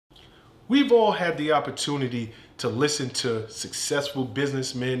We've all had the opportunity to listen to successful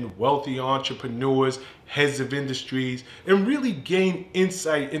businessmen, wealthy entrepreneurs, heads of industries, and really gain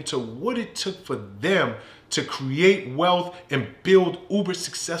insight into what it took for them to create wealth and build uber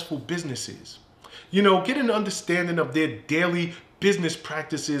successful businesses. You know, get an understanding of their daily business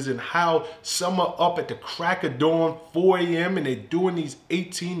practices and how some are up at the crack of dawn, 4 a.m. and they're doing these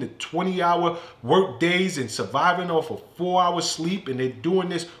 18 to 20 hour work days and surviving off of 4 hours sleep, and they're doing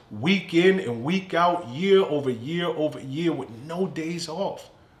this week in and week out, year over year over year with no days off.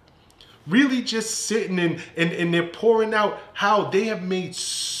 Really just sitting and they're pouring out how they have made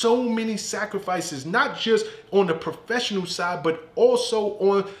so many sacrifices, not just on the professional side, but also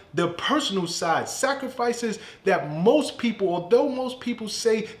on the personal side. Sacrifices that most people, although most people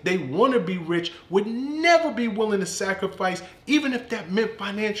say they want to be rich, would never be willing to sacrifice, even if that meant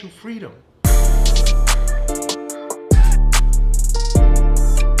financial freedom.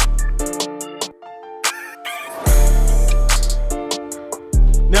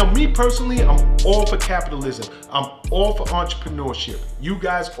 Now, me personally, I'm all for capitalism. I'm all for entrepreneurship. You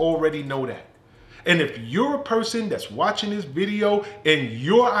guys already know that. And if you're a person that's watching this video and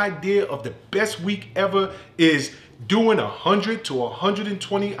your idea of the best week ever is doing 100 to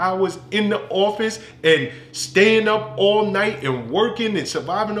 120 hours in the office and staying up all night and working and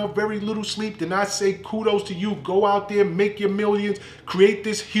surviving off very little sleep, then I say kudos to you. Go out there, make your millions, create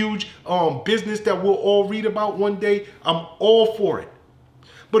this huge business that we'll all read about one day. I'm all for it.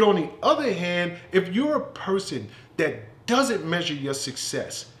 But on the other hand, if you're a person that doesn't measure your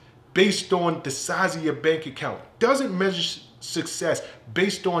success based on the size of your bank account, doesn't measure success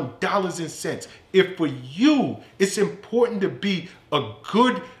based on dollars and cents, if for you it's important to be a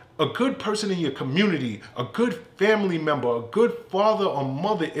good person in your community, a good family member, a good father or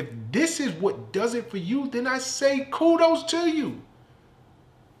mother, if this is what does it for you, then I say kudos to you.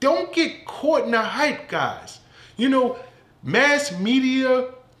 Don't get caught in the hype, guys. You know, mass media,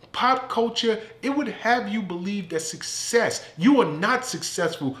 pop culture, it would have you believe that success, you are not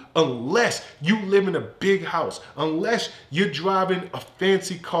successful unless you live in a big house, unless you're driving a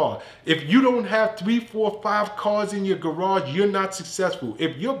fancy car. If you don't have 3, 4, 5 cars in your garage, you're not successful.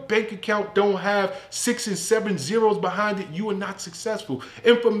 If your bank account don't have 6 and 7 zeros behind it, you are not successful.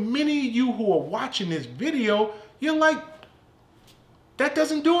 And for many of you who are watching this video, you're like, that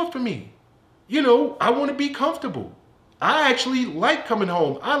doesn't do it for me. You know, I want to be comfortable. I actually like coming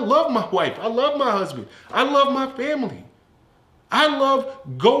home. I love my wife. I love my husband. I love my family. I love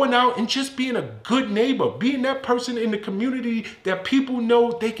going out and just being a good neighbor, being that person in the community that people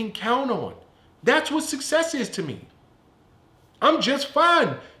know they can count on. That's what success is to me. I'm just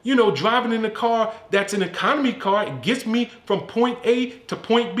fine, you know, driving in a car that's an economy car. It gets me from point A to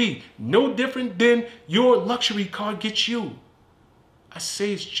point B. No different than your luxury car gets you. I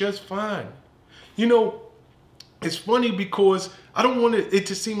say it's just fine. You know, it's funny because I don't want it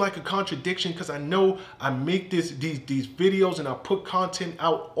to seem like a contradiction, because I know I make these videos and I put content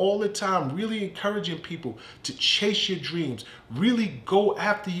out all the time, really encouraging people to chase your dreams, really go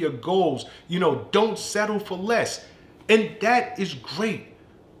after your goals, you know, don't settle for less. And that is great.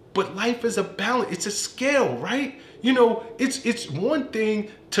 But life is a balance. It's a scale, right? You know, it's one thing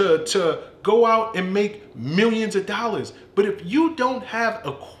to go out and make millions of dollars. But if you don't have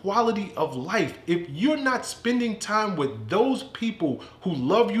a quality of life, if you're not spending time with those people who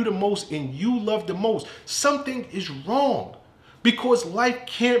love you the most and you love the most, something is wrong. Because life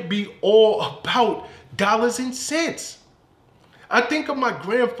can't be all about dollars and cents. I think of my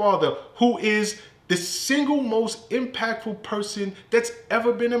grandfather, who is the single most impactful person that's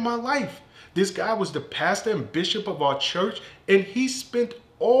ever been in my life. This guy was the pastor and bishop of our church, and he spent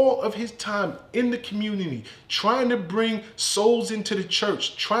all of his time in the community trying to bring souls into the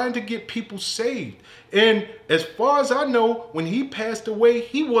church, trying to get people saved. And as far as I know, when he passed away,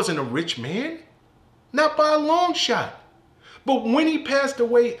 he wasn't a rich man, not by a long shot. But when he passed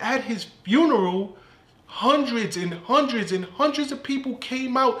away, at his funeral, hundreds and hundreds and hundreds of people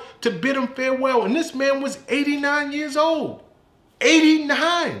came out to bid him farewell. And this man was 89 years old.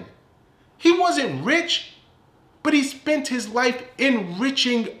 89. He wasn't rich, but he spent his life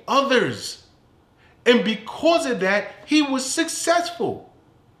enriching others. And because of that, he was successful.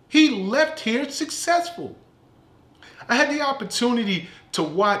 He left here successful. I had the opportunity to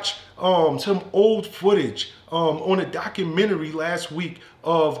watch some old footage on a documentary last week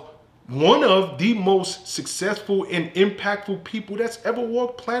of one of the most successful and impactful people that's ever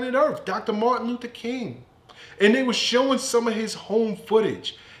walked planet Earth, Dr. Martin Luther King. And they were showing some of his home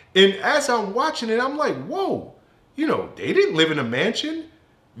footage. And as I'm watching it, I'm like, whoa, you know, they didn't live in a mansion.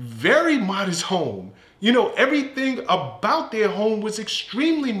 Very modest home. You know, everything about their home was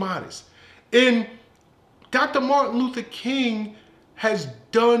extremely modest. And Dr. Martin Luther King has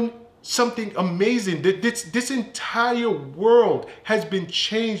done something amazing. This entire world has been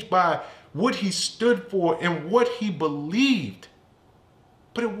changed by what he stood for and what he believed.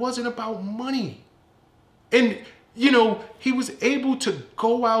 But it wasn't about money. And, you know, he was able to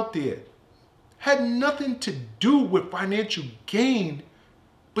go out there, had nothing to do with financial gain,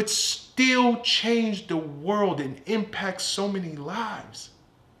 but still change the world and impact so many lives.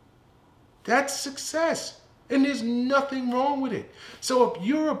 That's success. And there's nothing wrong with it. So if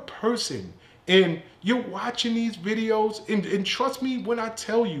you're a person and you're watching these videos, and trust me when I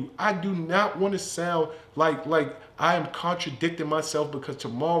tell you, I do not want to sound like I am contradicting myself, because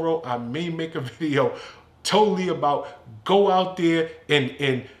tomorrow I may make a video totally about go out there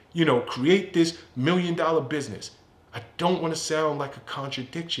and you know, create this $1 million business. I don't want to sound like a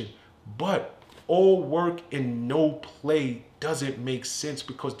contradiction, but all work and no play doesn't make sense,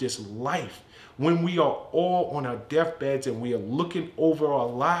 because this life, when we are all on our deathbeds and we are looking over our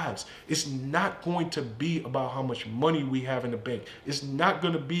lives, it's not going to be about how much money we have in the bank. It's not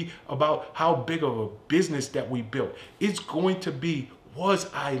going to be about how big of a business that we built. It's going to be, was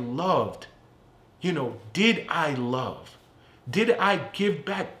I loved? You know, did I love? Did I give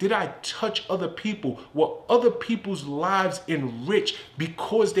back? Did I touch other people? Were other people's lives enriched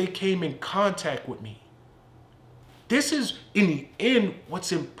because they came in contact with me? This is, in the end,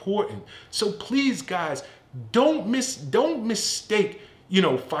 what's important. So please, guys, don't mistake, you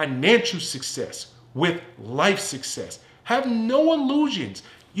know, financial success with life success. Have no illusions.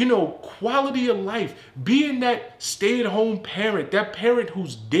 You know, quality of life, being that stay-at-home parent, that parent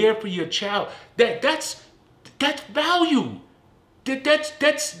who's there for your child, that's value.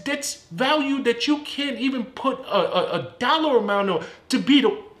 That's value that you can't even put a dollar amount on, to be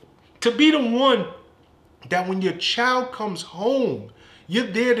the one that when your child comes home, you're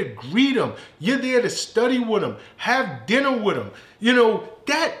there to greet them. You're there to study with them, have dinner with them. You know,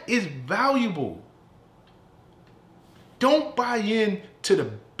 that is valuable. Don't buy in to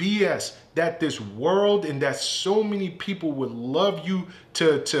the BS that this world and that so many people would love you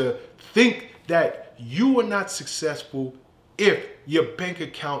to think that you are not successful if your bank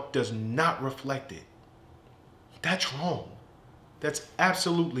account does not reflect it. That's wrong. That's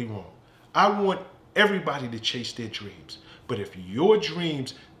absolutely wrong. I want everybody to chase their dreams. But if your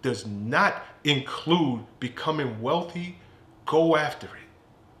dreams does not include becoming wealthy, go after it.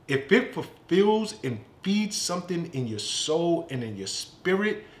 If it fulfills and feeds something in your soul and in your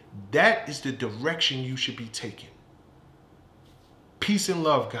spirit, that is the direction you should be taking. Peace and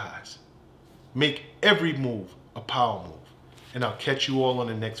love, guys. Make every move a power move. And I'll catch you all on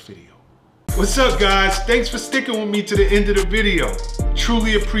the next video. What's up, guys? Thanks for sticking with me to the end of the video.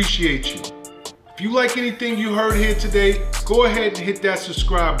 Truly appreciate you. If you like anything you heard here today, go ahead and hit that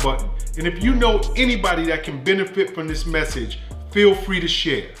subscribe button. And if you know anybody that can benefit from this message, feel free to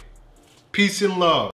share. Peace and love.